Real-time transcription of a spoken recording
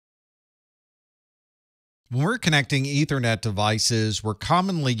When we're connecting Ethernet devices, we're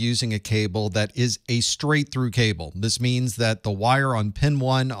commonly using a cable that is a straight-through cable. This means that the wire on pin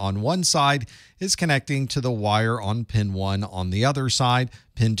 1 on one side is connecting to the wire on pin 1 on the other side,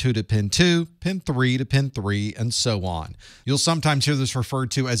 pin 2 to pin 2, pin 3 to pin 3, and so on. You'll sometimes hear this referred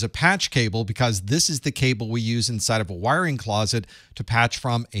to as a patch cable because this is the cable we use inside of a wiring closet to patch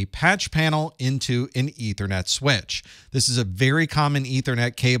from a patch panel into an Ethernet switch. This is a very common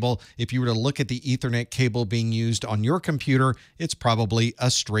Ethernet cable. If you were to look at the Ethernet cable being used on your computer, it's probably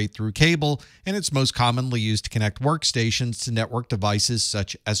a straight-through cable, and it's most commonly used to connect workstations to network devices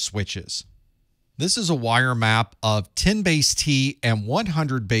such as switches. This is a wire map of 10 base T and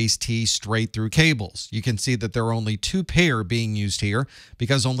 100 base T straight through cables. You can see that there are only two pair being used here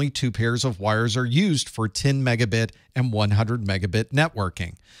because only two pairs of wires are used for 10 megabit and 100 megabit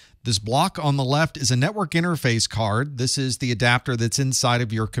networking. This block on the left is a network interface card. This is the adapter that's inside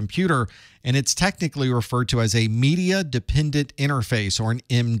of your computer, and it's technically referred to as a media dependent interface, or an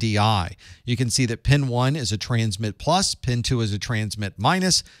MDI. You can see that pin 1 is a transmit plus, pin 2 is a transmit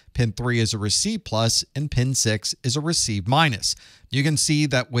minus, pin 3 is a receive plus, and pin 6 is a receive minus. You can see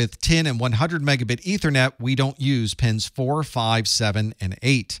that with 10 and 100 megabit Ethernet, we don't use pins 4, 5, 7, and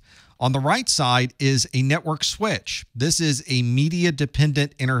 8. On the right side is a network switch. This is a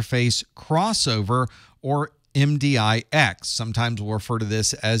media-dependent interface crossover, or MDIX. Sometimes we'll refer to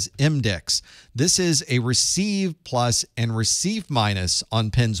this as MDIX. This is a receive plus and receive minus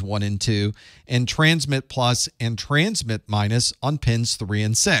on pins 1 and 2, and transmit plus and transmit minus on pins 3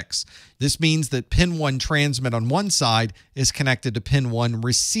 and 6. This means that pin 1 transmit on one side is connected to pin 1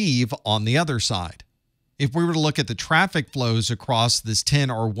 receive on the other side. If we were to look at the traffic flows across this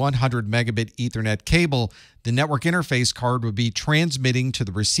 10 or 100 megabit Ethernet cable, the network interface card would be transmitting to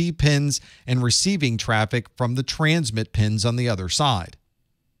the receive pins and receiving traffic from the transmit pins on the other side.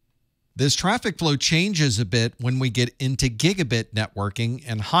 This traffic flow changes a bit when we get into gigabit networking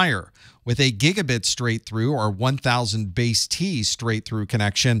and higher. With a gigabit straight through, or 1000 base T straight through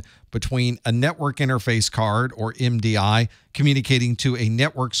connection between a network interface card, or MDI, communicating to a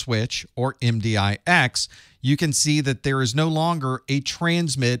network switch, or MDIX, you can see that there is no longer a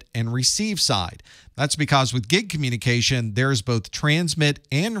transmit and receive side. That's because with gig communication, there's both transmit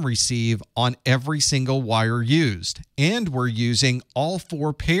and receive on every single wire used, and we're using all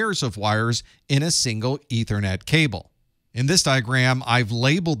four pairs of wires in a single Ethernet cable. In this diagram, I've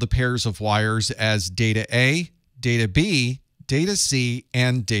labeled the pairs of wires as data A, data B, data C,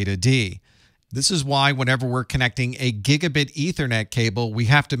 and data D. This is why whenever we're connecting a gigabit Ethernet cable, we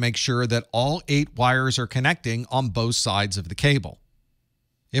have to make sure that all 8 wires are connecting on both sides of the cable.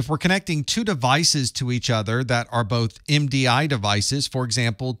 If we're connecting two devices to each other that are both MDI devices, for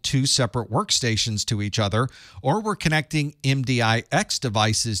example, two separate workstations to each other, or we're connecting MDIX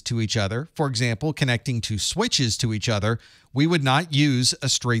devices to each other, for example, connecting two switches to each other, we would not use a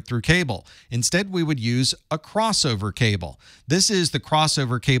straight-through cable. Instead, we would use a crossover cable. This is the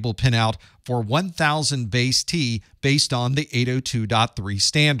crossover cable pinout for 1000 base T based on the 802.3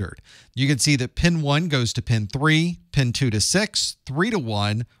 standard. You can see that pin 1 goes to pin 3, pin 2 to 6, 3 to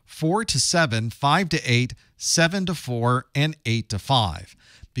 1, 4 to 7, 5 to 8, 7 to 4, and 8 to 5.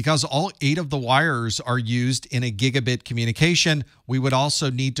 Because all 8 of the wires are used in a gigabit communication, we would also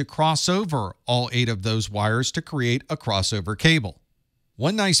need to cross over all 8 of those wires to create a crossover cable.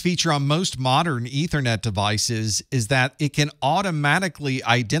 One nice feature on most modern Ethernet devices is that it can automatically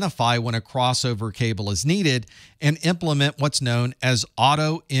identify when a crossover cable is needed and implement what's known as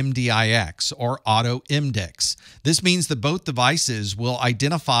Auto MDIX, or Auto MDIX. This means that both devices will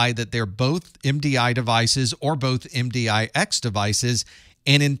identify that they're both MDI devices or both MDIX devices,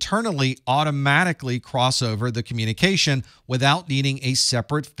 and internally automatically cross over the communication without needing a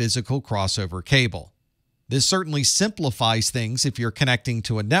separate physical crossover cable. This certainly simplifies things if you're connecting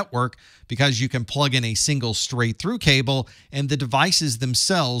to a network, because you can plug in a single straight-through cable and the devices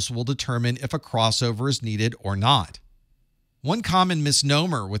themselves will determine if a crossover is needed or not. One common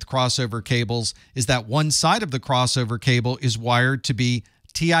misnomer with crossover cables is that one side of the crossover cable is wired to be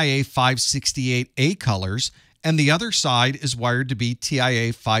TIA 568A colors, and the other side is wired to be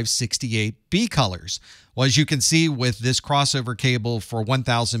TIA 568B colors. Well, as you can see with this crossover cable for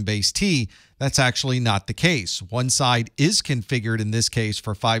 1000 base T, that's actually not the case. One side is configured in this case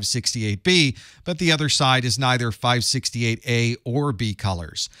for 568B, but the other side is neither 568A or B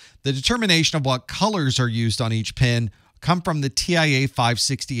colors. The determination of what colors are used on each pin come from the TIA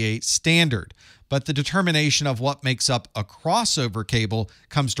 568 standard, but the determination of what makes up a crossover cable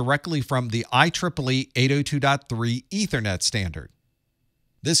comes directly from the IEEE 802.3 Ethernet standard.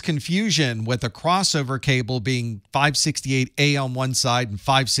 This confusion with a crossover cable being 568A on one side and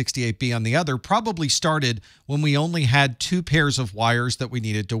 568B on the other probably started when we only had two pairs of wires that we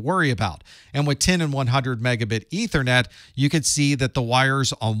needed to worry about. And with 10 and 100 megabit Ethernet, you could see that the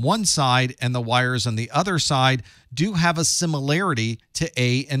wires on one side and the wires on the other side do have a similarity to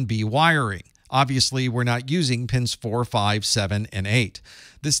A and B wiring. Obviously, we're not using pins 4, 5, 7, and 8.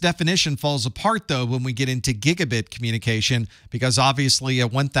 This definition falls apart, though, when we get into gigabit communication, because obviously a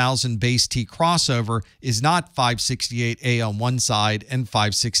 1000 base T crossover is not 568A on one side and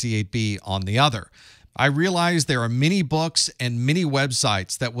 568B on the other. I realize there are many books and many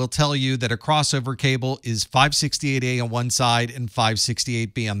websites that will tell you that a crossover cable is 568A on one side and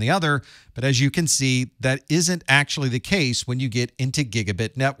 568B on the other, but as you can see, that isn't actually the case when you get into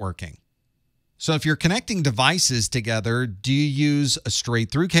gigabit networking. So if you're connecting devices together, do you use a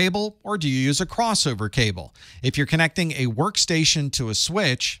straight through cable or do you use a crossover cable? If you're connecting a workstation to a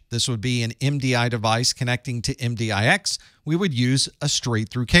switch, this would be an MDI device connecting to MDIX, we would use a straight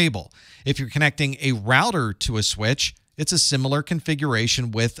through cable. If you're connecting a router to a switch, it's a similar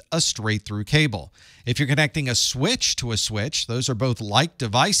configuration with a straight through cable. If you're connecting a switch to a switch, those are both like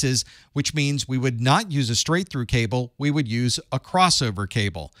devices, which means we would not use a straight through cable, we would use a crossover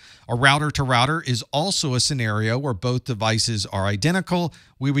cable. A router to router is also a scenario where both devices are identical.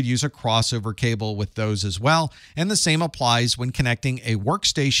 We would use a crossover cable with those as well. And the same applies when connecting a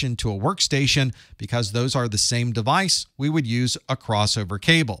workstation to a workstation. Because those are the same device, we would use a crossover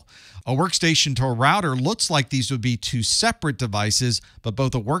cable. A workstation to a router looks like these would be two separate devices, but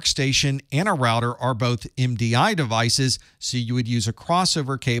both a workstation and a router are both MDI devices, so you would use a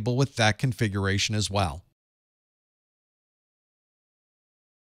crossover cable with that configuration as well.